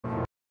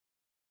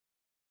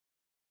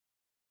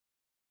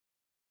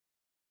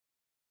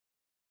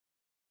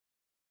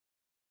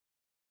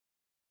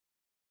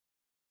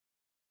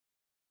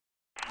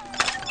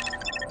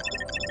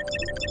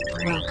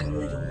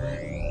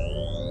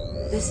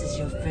This is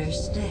your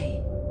first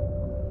day.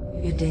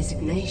 Your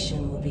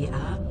designation will be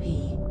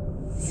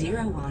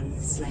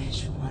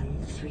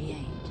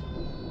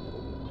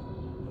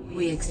RP-01/138.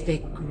 We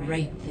expect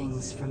great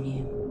things from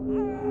you.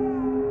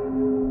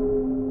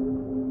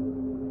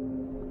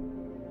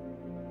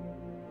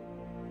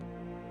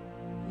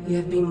 You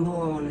have been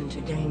born into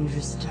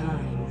dangerous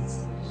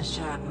times. A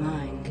sharp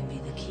mind can be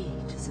the key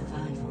to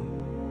survival.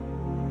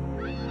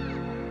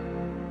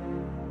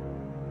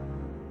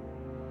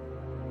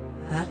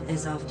 But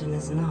as often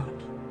as not,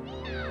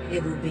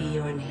 it will be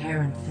your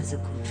inherent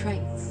physical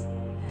traits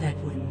that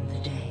win the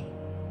day.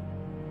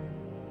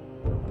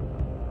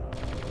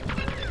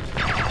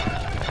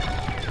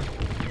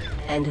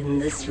 And in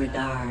this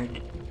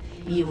regard,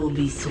 you will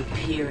be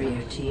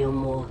superior to your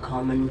more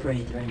common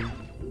brethren.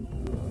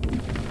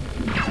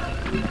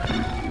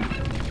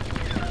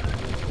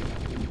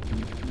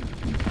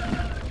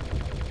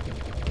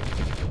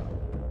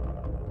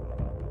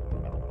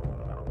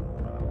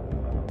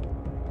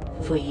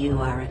 For you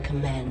are a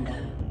commando,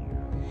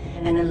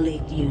 an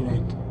elite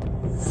unit,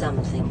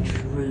 something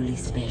truly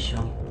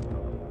special.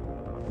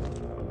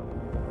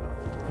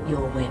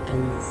 Your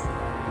weapons,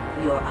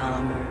 your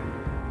armor,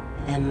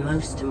 and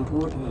most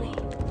importantly,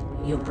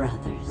 your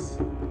brothers.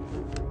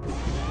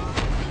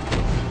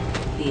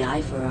 The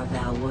Ifer of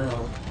our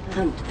world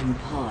hunt in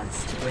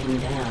pods to bring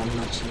down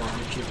much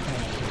larger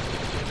prey.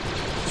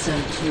 So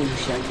too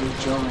shall you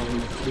join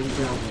the three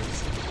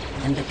brothers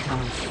and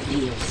become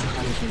fierce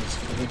hunters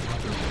for the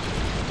Republic.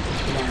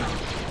 Now,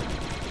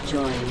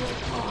 join your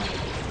pod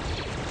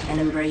and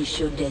embrace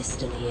your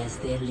destiny as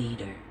their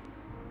leader.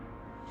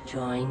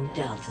 Join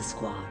Delta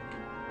Squad.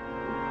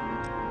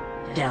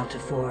 Delta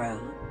 40,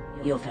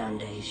 your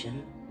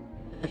foundation.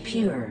 A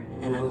pure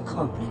and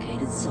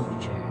uncomplicated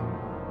soldier.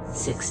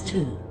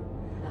 6-2,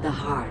 the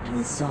heart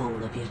and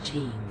soul of your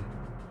team.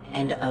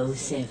 And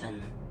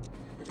 07,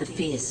 the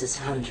fiercest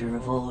hunter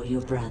of all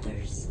your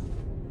brothers.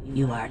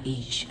 You are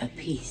each a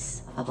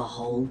piece of a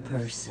whole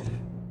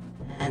person,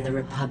 and the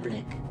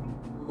Republic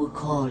will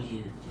call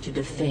you to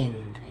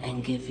defend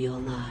and give your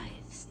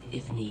lives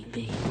if need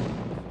be.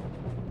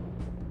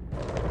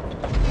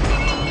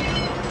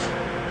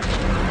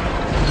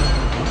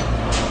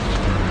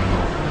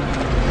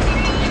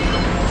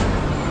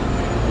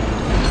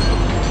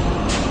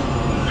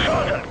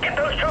 Sergeant, get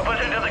those troopers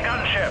into the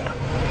gunship!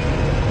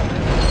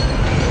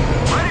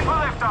 Ready for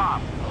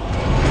liftoff!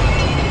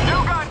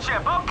 New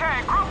gunship,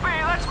 okay, Group B,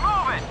 let's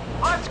move it!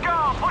 Let's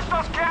go! Push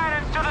those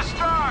cannons to the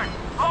stern!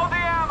 Load the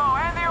ammo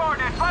and the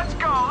ordnance! Let's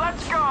go!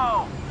 Let's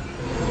go!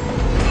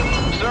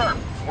 Sir,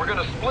 we're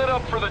gonna split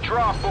up for the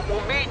drop, but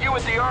we'll meet you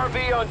at the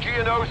RV on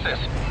Geonosis.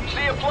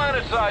 See you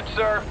planetside,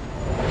 sir!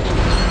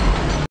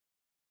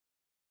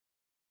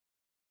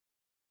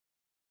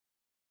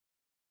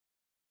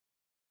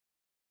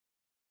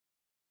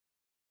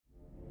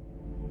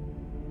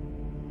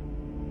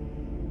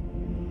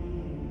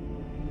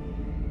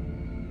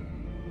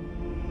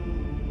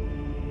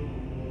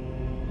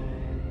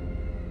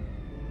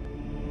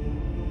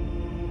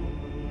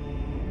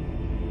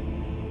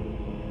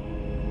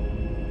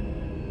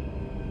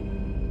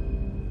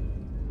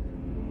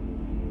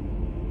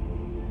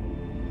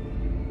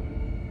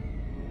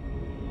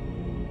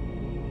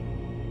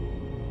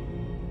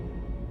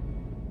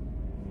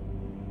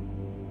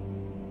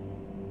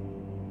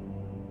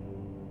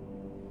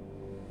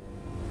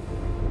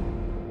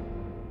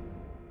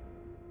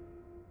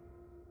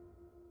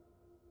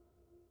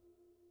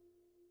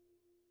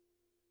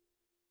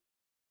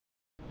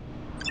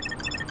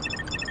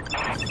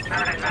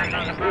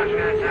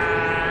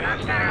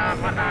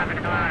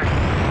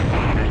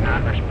 Does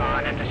not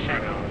respond to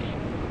signals,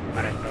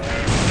 but is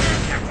believed to be a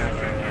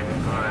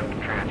techno-driven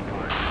armed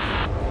transport.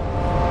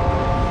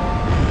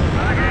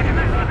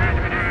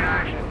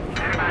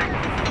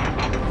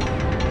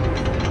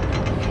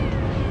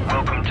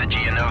 Welcome to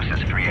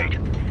Geonosis,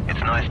 3-8.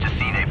 It's nice to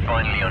see they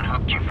finally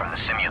unhooked you from the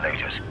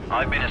simulators.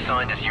 I've been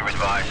assigned as your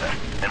advisor,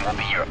 and will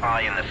be your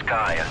eye in the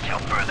sky until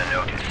further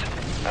notice,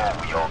 or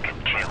we all get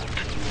killed.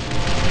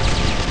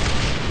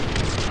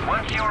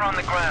 Once you're on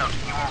the ground,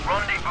 you will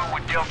rendezvous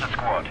with Delta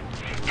Squad.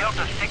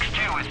 Delta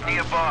 6-2 is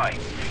nearby.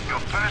 Your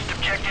first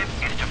objective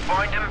is to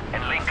find him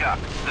and link up.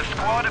 The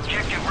squad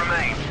objective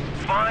remains: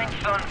 find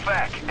Sun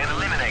Fac and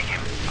eliminate him.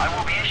 I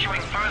will be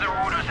issuing further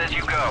orders as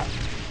you go.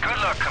 Good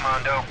luck,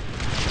 Commando.